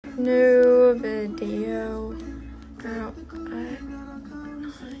New video out at 9.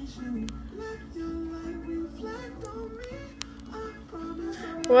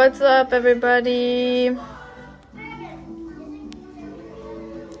 What's up, everybody?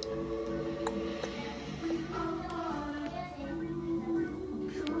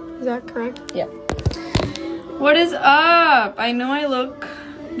 Is that correct? Yep. What is up? I know I look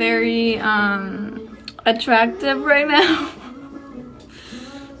very attractive right now.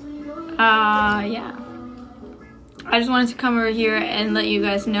 Yeah. I just wanted to come over here and let you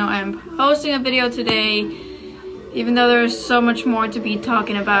guys know I'm posting a video today, even though there's so much more to be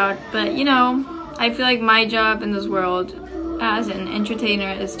talking about. But you know, I feel like my job in this world as an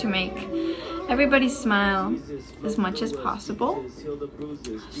entertainer is to make everybody smile as much as possible.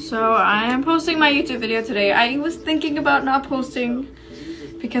 So I am posting my YouTube video today. I was thinking about not posting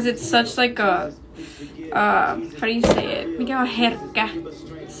because it's such like a how do you say it?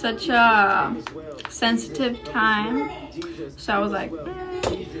 Such a sensitive time. So I was like,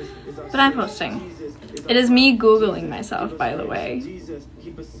 but I'm posting. It is me Googling myself, by the way.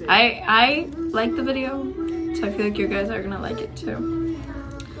 I like the video, so I feel like you guys are gonna like it too.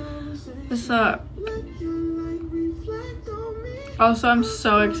 What's up? Also, I'm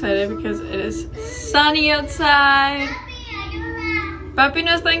so excited because it is sunny outside. Papi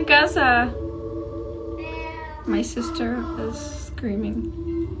no está en casa. My sister is screaming.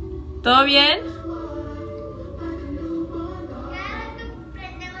 ¿Todo bien?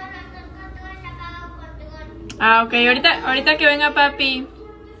 Ah, ok. Ahorita que venga papi.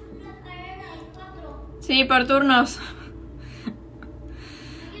 Sí, por turnos.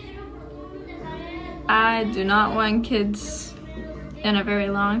 I do not want kids in a very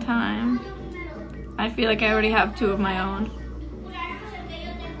long time. I feel like I already have 2 of my own.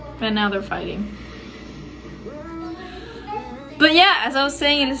 But now they're fighting. But yeah, as I was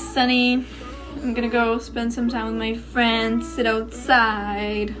saying, it is sunny. I'm gonna go spend some time with my friends, sit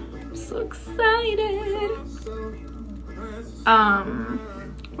outside. I'm so excited.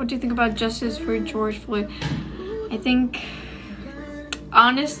 What do you think about justice for George Floyd? I think,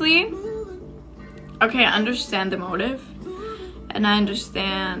 honestly, okay, I understand the motive, and I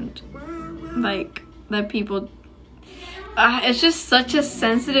understand, like, that people, it's just such a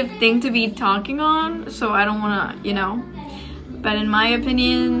sensitive thing to be talking on, so I don't want to, you know, but in my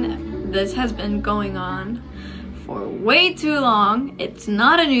opinion, this has been going on for way too long. It's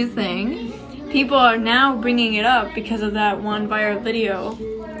not a new thing. People are now bringing it up because of that one viral video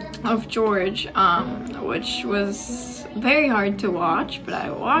of George, which was very hard to watch, but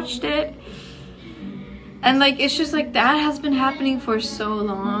I watched it. And like, it's just like that has been happening for so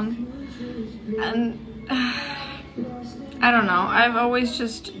long. And I don't know, I've always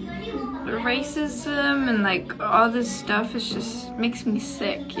just, racism and like all this stuff is just makes me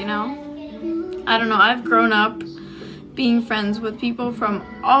sick, you know? I don't know, I've grown up being friends with people from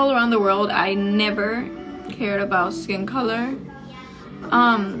all around the world. I never cared about skin color.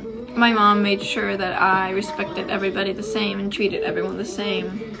 My mom made sure that I respected everybody the same and treated everyone the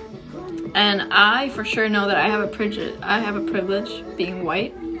same. And I for sure know that I have a privilege being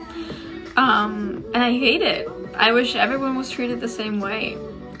white. And I hate it. I wish everyone was treated the same way.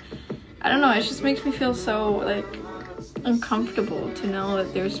 I don't know, it just makes me feel so like uncomfortable to know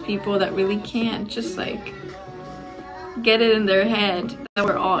that there's people that really can't just like get it in their head that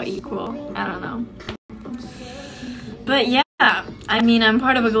we're all equal. I don't know. But yeah, I mean, I'm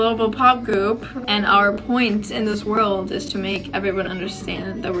part of a global pop group, and our point in this world is to make everyone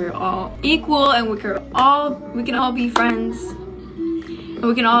understand that we're all equal and we can all be friends and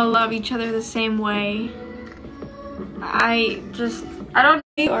we can all love each other the same way. I don't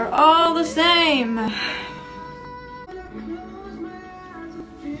think we're all the same.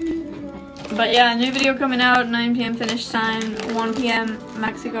 But yeah, new video coming out, 9 p.m. finish time, 1 p.m.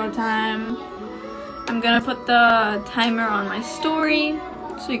 Mexico time. I'm gonna put the timer on my story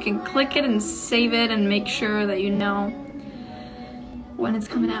so you can click it and save it and make sure that you know when it's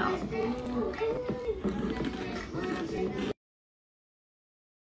coming out.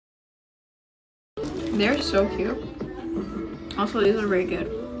 They're so cute. Also, these are very good.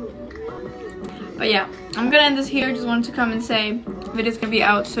 But yeah, I'm gonna end this here. Just wanted to come and say the video's gonna be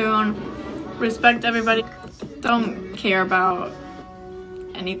out soon. Respect everybody. Don't care about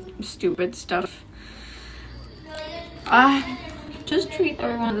any stupid stuff. Just treat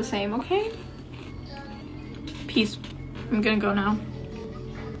everyone the same, okay? Peace. I'm gonna go now.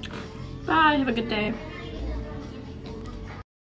 Bye. Have a good day.